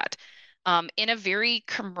audience for that. In a very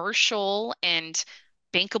commercial and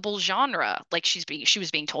bankable genre, like she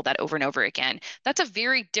was being told that over and over again. That's a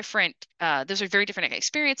very different. Those are very different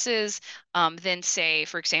experiences than, say,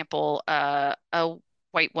 for example, a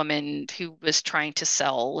white woman who was trying to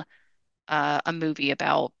sell a movie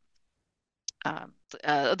about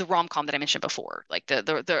the rom-com that I mentioned before, like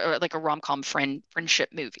the like a rom-com friendship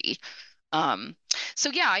movie. Um, so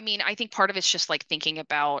yeah, I mean, I think part of it's just like thinking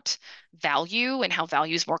about value and how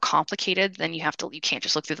value is more complicated than you can't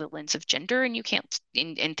just look through the lens of gender, and you can't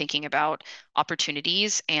in thinking about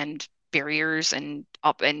opportunities and barriers and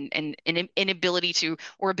up and inability to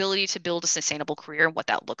or ability to build a sustainable career and what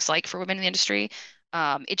that looks like for women in the industry.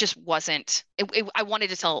 It just wasn't I wanted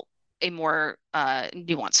to tell a more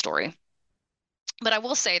nuanced story. But I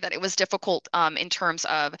will say that it was difficult in terms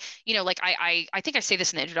of, like I think I say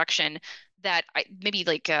this in the introduction that maybe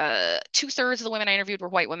like 2/3 of the women I interviewed were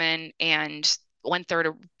white women, and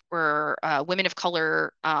 1/3 were women of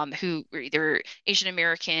color who were either Asian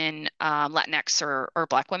American, Latinx, or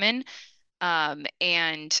Black women.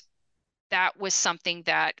 And that was something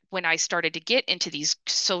that when I started to get into these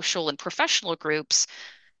social and professional groups,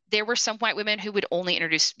 there were some white women who would only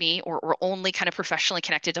introduce me or only kind of professionally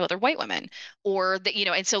connected to other white women, or that,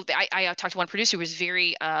 and so I talked to one producer who was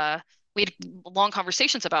very we had long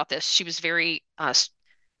conversations about this. She was very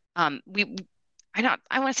we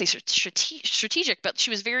I want to say strategic, but she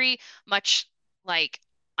was very much like,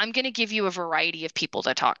 I'm going to give you a variety of people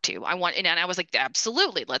to talk to. And I was like,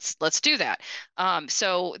 absolutely, let's do that.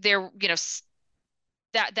 So there,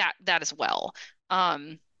 that as well.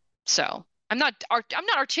 Um, so I'm not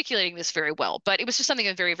articulating this very well, but it was just something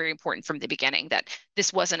that was very, very important from the beginning, that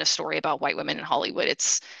this wasn't a story about white women in Hollywood.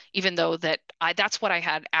 It's even though that's what I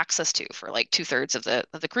had access to for like 2/3 of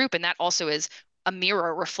the group, and that also is a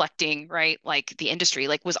mirror reflecting, right, like the industry.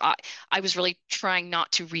 Like I was really trying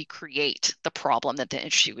not to recreate the problem that the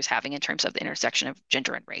industry was having in terms of the intersection of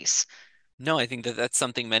gender and race. No, I think that that's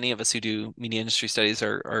something many of us who do media industry studies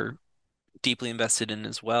are deeply invested in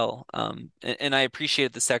as well. And I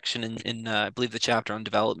appreciate the section in I believe the chapter on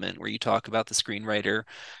development where you talk about the screenwriter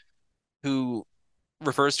who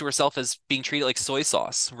refers to herself as being treated like soy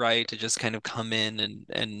sauce, right? To just kind of come in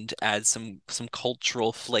and add some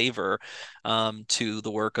cultural flavor to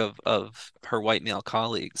the work of her white male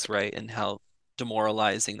colleagues, right? And how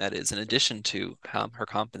demoralizing that is in addition to her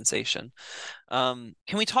compensation. Can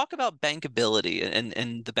we talk about bankability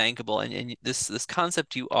and the bankable and this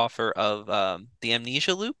concept you offer of the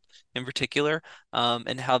amnesia loop in particular,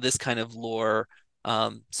 and how this kind of lore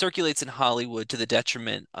circulates in Hollywood to the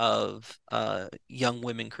detriment of young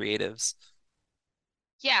women creatives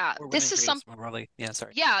Yeah, or women this is creatives more broadly? Yeah,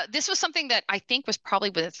 sorry. yeah, this was something that I think was probably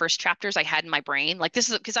one of the first chapters I had in my brain. Like this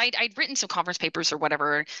is because I'd written some conference papers or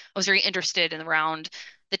whatever. I was very interested in around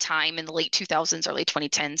the time in the late 2000s, early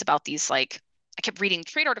 2010s about these, like, I kept reading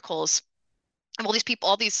trade articles of all these people,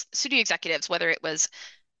 all these studio executives, whether it was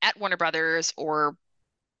at Warner Brothers or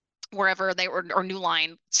wherever they were, or New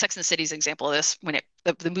Line. Sex and the City's example of this, when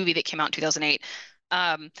the movie that came out in 2008,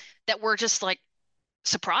 that were just like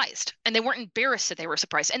surprised, and they weren't embarrassed that they were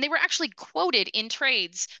surprised, and they were actually quoted in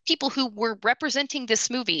trades, people who were representing this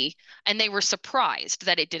movie, and they were surprised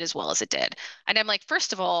that it did as well as it did. And I'm like,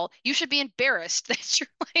 first of all, you should be embarrassed that you're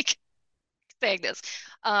like saying this.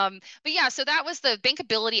 But yeah, so that was the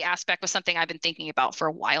bankability aspect, was something I've been thinking about for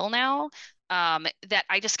a while now. That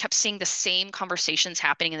I just kept seeing the same conversations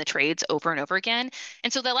happening in the trades over and over again.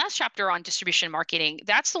 And so the last chapter on distribution and marketing,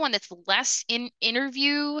 that's the one that's less in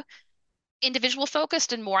interview individual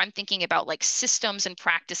focused and more I'm thinking about like systems and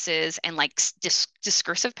practices and like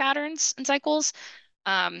discursive patterns and cycles.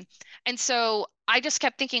 Um, and so I just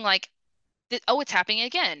kept thinking like, oh, it's happening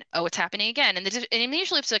again. Oh, it's happening again. And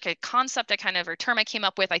usually it's like a concept I kind of, or term I came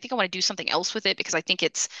up with. I think I want to do something else with it because I think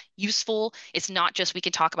it's useful. It's not just we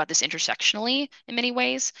can talk about this intersectionally in many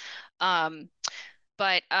ways. Um,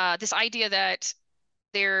 but this idea that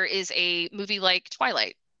there is a movie like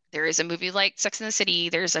Twilight. There is a movie like Sex and the City.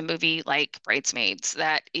 There's a movie like Bridesmaids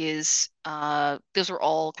that is, those were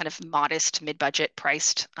all kind of modest, mid-budget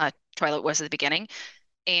priced. Twilight was at the beginning.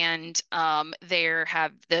 And there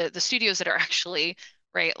have the studios that are actually,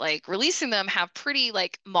 right, like releasing them have pretty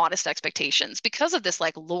like modest expectations because of this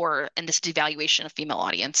like lore and this devaluation of female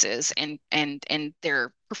audiences and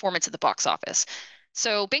their performance at the box office.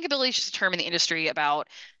 So bankability is just a term in the industry about,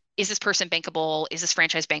 is this person bankable? Is this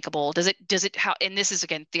franchise bankable? Does it how, and this is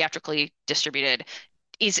again theatrically distributed.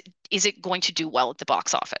 Is it going to do well at the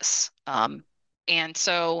box office? And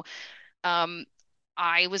so um,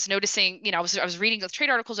 I was noticing, I was reading those trade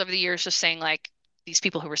articles over the years, just saying like these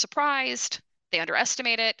people who were surprised, they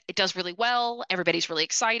underestimate it. It does really well. Everybody's really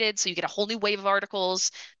excited. So you get a whole new wave of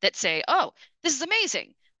articles that say, oh, this is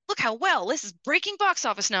amazing. Look how well this is breaking box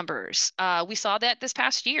office numbers. We saw that this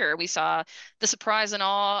past year. We saw the surprise and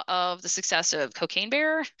awe of the success of Cocaine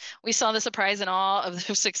Bear. We saw the surprise and awe of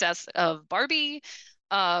the success of Barbie.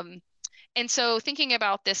 Um, And so thinking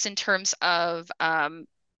about this in terms of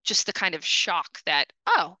just the kind of shock that,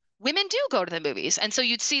 oh, women do go to the movies. And so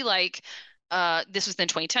you'd see like this was in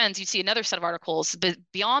the 2010s, you'd see another set of articles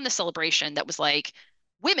beyond the celebration that was like,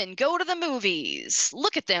 women go to the movies.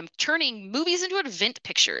 Look at them turning movies into event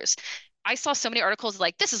pictures. I saw so many articles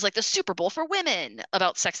like this is like the Super Bowl for women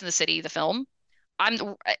about Sex and the City, the film.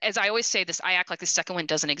 As I always say this, I act like the second one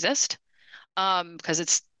doesn't exist because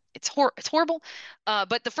it's horrible.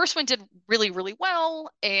 But the first one did really, really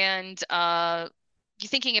well. And you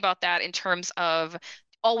thinking about that in terms of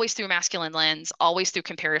always through masculine lens, always through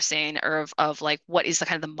comparison of like what is the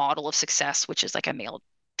kind of the model of success, which is like a male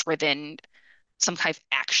driven, some kind of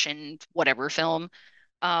action, whatever film.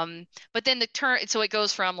 But then the turn, so it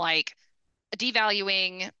goes from like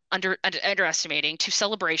devaluing, underestimating to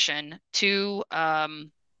celebration to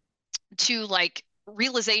like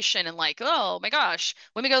realization and like, oh my gosh,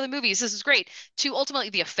 when we go to the movies, this is great, to ultimately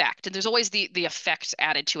the effect. And there's always the effect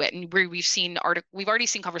added to it. And we've already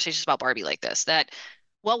seen conversations about Barbie like this, that,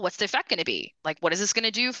 well, what's the effect going to be? Like, what is this going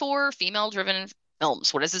to do for female-driven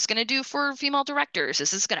films? What is this going to do for female directors?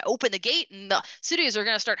 Is this going to open the gate and the studios are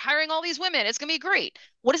going to start hiring all these women? It's going to be great.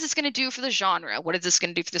 What is this going to do for the genre? What is this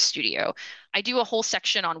going to do for the studio? I do a whole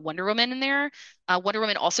section on Wonder Woman in there. Wonder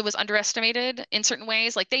Woman also was underestimated in certain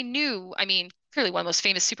ways. Like they knew, I mean, clearly one of the most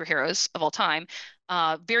famous superheroes of all time.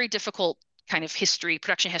 Very difficult kind of history,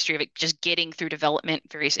 production history of it, just getting through development,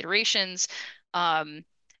 various iterations.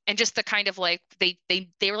 And just the kind of like they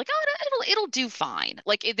were like, oh, it'll do fine.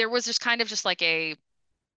 Like there was just kind of just like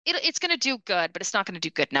it's going to do good, but it's not going to do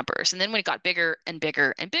good numbers. And then when it got bigger and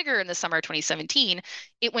bigger and bigger in the summer of 2017,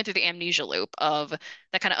 it went through the amnesia loop of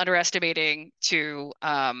that kind of underestimating to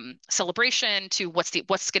celebration to what's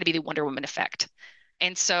going to be the Wonder Woman effect.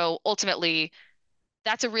 And so ultimately,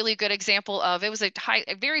 that's a really good example of it was a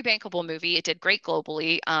very bankable movie. It did great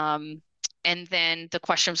globally. And then the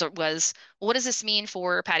question was, well, what does this mean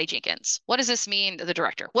for Patty Jenkins? What does this mean, the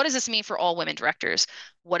director? What does this mean for all women directors?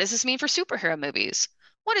 What does this mean for superhero movies?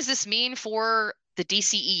 What does this mean for the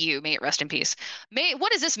DCEU? May it rest in peace.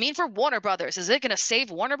 What does this mean for Warner Brothers? Is it going to save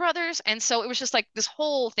Warner Brothers? And so it was just like this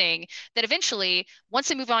whole thing that eventually, once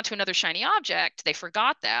they move on to another shiny object, they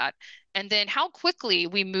forgot that. And then how quickly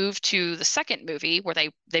we moved to the second movie where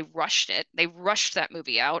they rushed it. They rushed that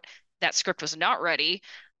movie out. That script was not ready.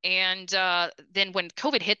 And then when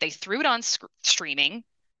COVID hit, they threw it on streaming.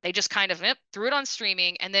 They just kind of threw it on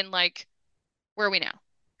streaming. And then like, where are we now?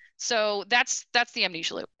 So that's the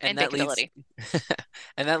amnesia loop and bankability.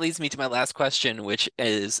 And that leads me to my last question, which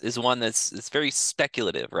is one that's very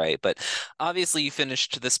speculative, right? But obviously you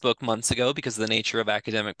finished this book months ago because of the nature of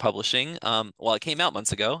academic publishing. Well, it came out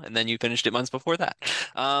months ago, and then you finished it months before that.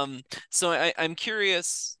 So I'm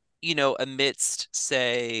curious, amidst,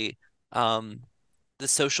 say, the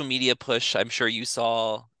social media push I'm sure you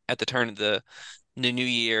saw at the turn of the new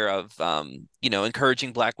year of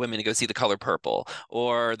encouraging Black women to go see The Color Purple,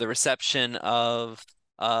 or the reception of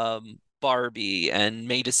Barbie and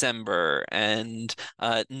May December and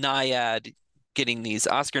Naiad getting these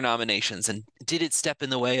Oscar nominations, and did it step in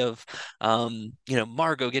the way of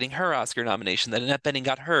Margot getting her Oscar nomination, that Annette Bening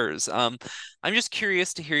got hers? I'm just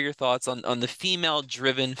curious to hear your thoughts on the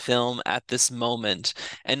female-driven film at this moment,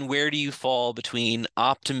 and where do you fall between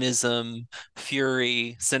optimism,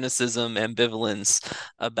 fury, cynicism, ambivalence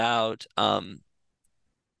about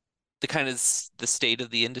the kind of the state of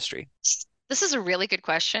the industry? This is a really good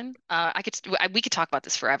question. We could talk about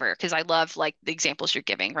this forever because I love like the examples you're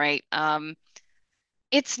giving, right?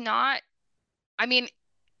 It's not, I mean,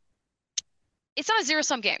 it's not a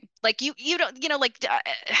zero-sum game. Like you don't, like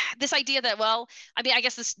this idea that, well, I mean, I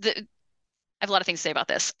guess I have a lot of things to say about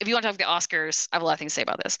this. If you want to talk about the Oscars, I have a lot of things to say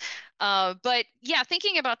about this. But yeah,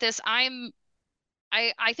 thinking about this, I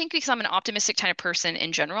think because I'm an optimistic kind of person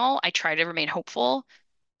in general, I try to remain hopeful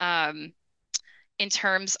in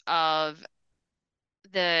terms of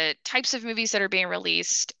the types of movies that are being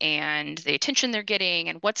released and the attention they're getting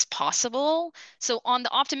and what's possible. So on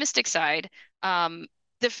the optimistic side, the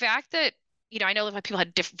fact that, I know that people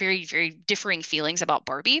had very, very differing feelings about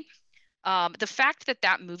Barbie. The fact that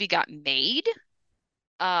that movie got made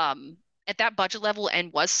at that budget level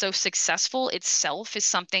and was so successful itself is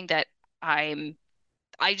something that I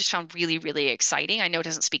just found really, really exciting. I know it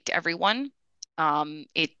doesn't speak to everyone. I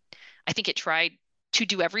think it tried to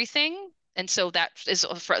do everything. And so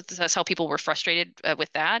that's how people were frustrated with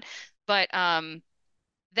that. But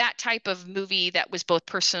that type of movie that was both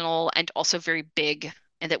personal and also very big,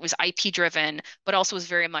 and that was IP driven, but also was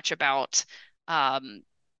very much about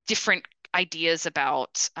different ideas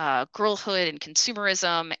about girlhood and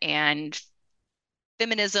consumerism and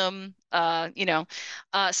feminism.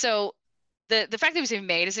 So the fact that it was even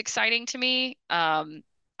made is exciting to me.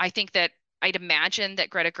 I think that I'd imagine that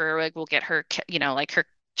Greta Gerwig will get her, like her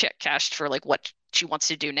check cashed for like what she wants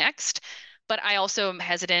to do next. But I also am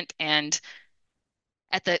hesitant and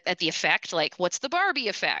at the effect, like what's the Barbie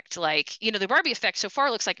effect? Like, the Barbie effect so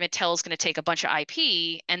far looks like Mattel's going to take a bunch of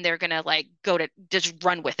IP and they're going to like go to just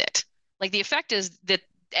run with it. Like the effect is that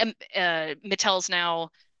Mattel's now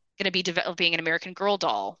going to be developing an American Girl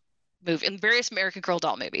doll movie in various American Girl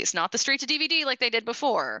doll movies, not the straight to DVD like they did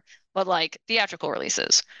before, but like theatrical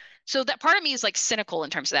releases. So that part of me is like cynical in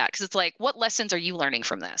terms of that because it's like, what lessons are you learning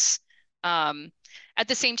from this? Um, at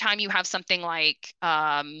the same time, you have something like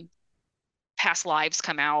Past Lives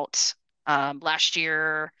come out last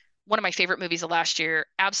year. One of my favorite movies of last year.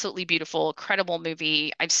 Absolutely beautiful, incredible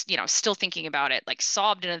movie. I'm, still thinking about it. Like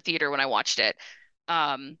sobbed in a theater when I watched it.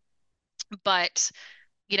 Um, but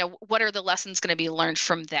what are the lessons going to be learned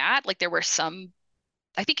from that? Like there were some.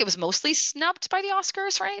 I think it was mostly snubbed by the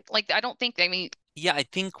Oscars, right? Like I don't think. I mean, Yeah, I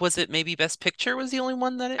think was it maybe Best Picture was the only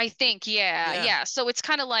one that it. I think, yeah, Yeah. yeah. So it's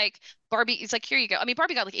kind of like Barbie. It's like here you go. I mean,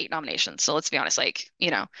 Barbie got like 8 nominations. So let's be honest, like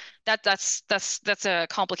that's a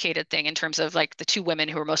complicated thing in terms of like the two women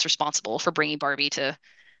who are most responsible for bringing Barbie to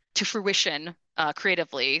fruition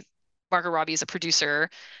creatively. Margot Robbie is a producer.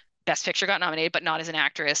 Best Picture got nominated, but not as an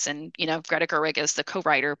actress, and Greta Gerwig is the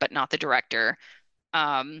co-writer, but not the director.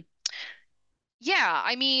 Um, yeah,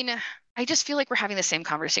 I mean, I just feel like we're having the same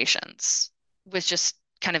conversations with just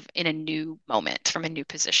kind of in a new moment from a new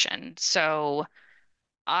position. So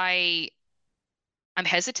I I'm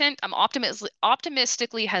hesitant. I'm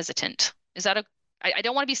optimistically hesitant. Is that I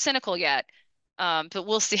don't want to be cynical yet. But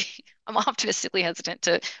we'll see. I'm optimistically hesitant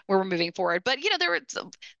to where we're moving forward. But there were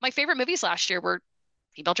my favorite movies last year were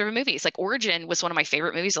female-driven movies. Like Origin was one of my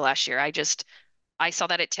favorite movies of last year. I saw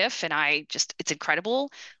that at TIFF and it's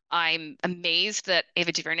incredible. I'm amazed that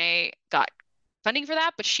Ava DuVernay got funding for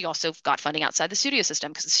that, but she also got funding outside the studio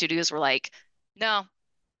system because the studios were like, no,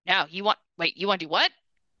 no, you want to do what?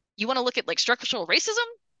 You want to look at like structural racism?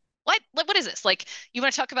 What? Like, what is this? Like, you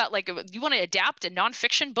want to talk about like, you want to adapt a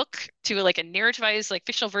nonfiction book to like a narrativized like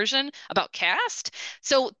fictional version about caste?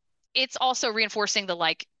 So it's also reinforcing the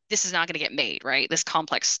like, this is not going to get made, right? This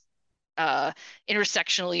complex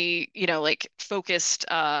intersectionally, like focused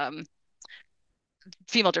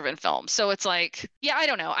female-driven film. So it's like, yeah, I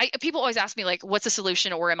don't know. People always ask me like, what's the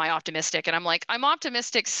solution or am I optimistic? And I'm like, I'm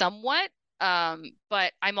optimistic somewhat.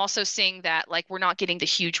 But I'm also seeing that like we're not getting the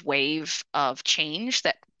huge wave of change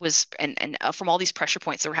that was and from all these pressure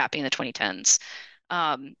points that were happening in the 2010s.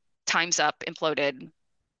 Time's Up imploded.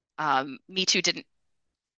 Me Too didn't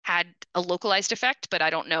had a localized effect, but I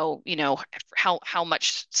don't know, how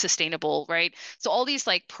much sustainable, right? So all these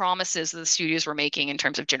like promises that the studios were making in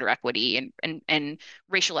terms of gender equity and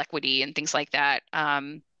racial equity and things like that.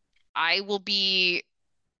 I will be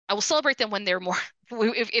I will celebrate them when they're more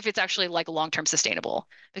if it's actually like long-term sustainable,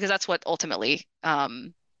 because that's what ultimately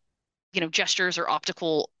gestures or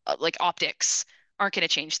like optics aren't going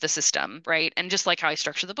to change the system, right? And just like how I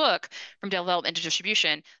structure the book from development to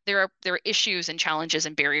distribution, there are issues and challenges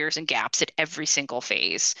and barriers and gaps at every single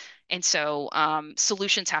phase. And so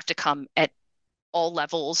solutions have to come at all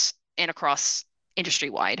levels and across industry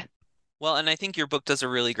wide. Well, and I think your book does a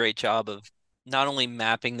really great job of not only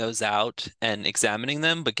mapping those out and examining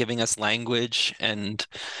them, but giving us language and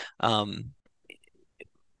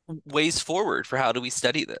ways forward for how do we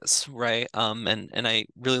study this, right? And I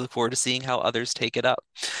really look forward to seeing how others take it up.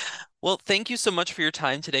 Well, thank you so much for your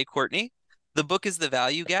time today, Courtney. The book is The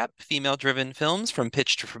Value Gap, Female-Driven Films from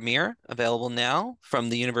Pitch to Premiere, available now from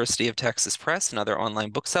the University of Texas Press and other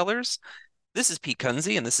online booksellers. This is Pete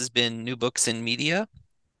Kunze, and this has been New Books in Media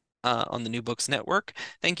on the New Books Network.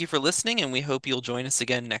 Thank you for listening, and we hope you'll join us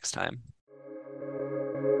again next time.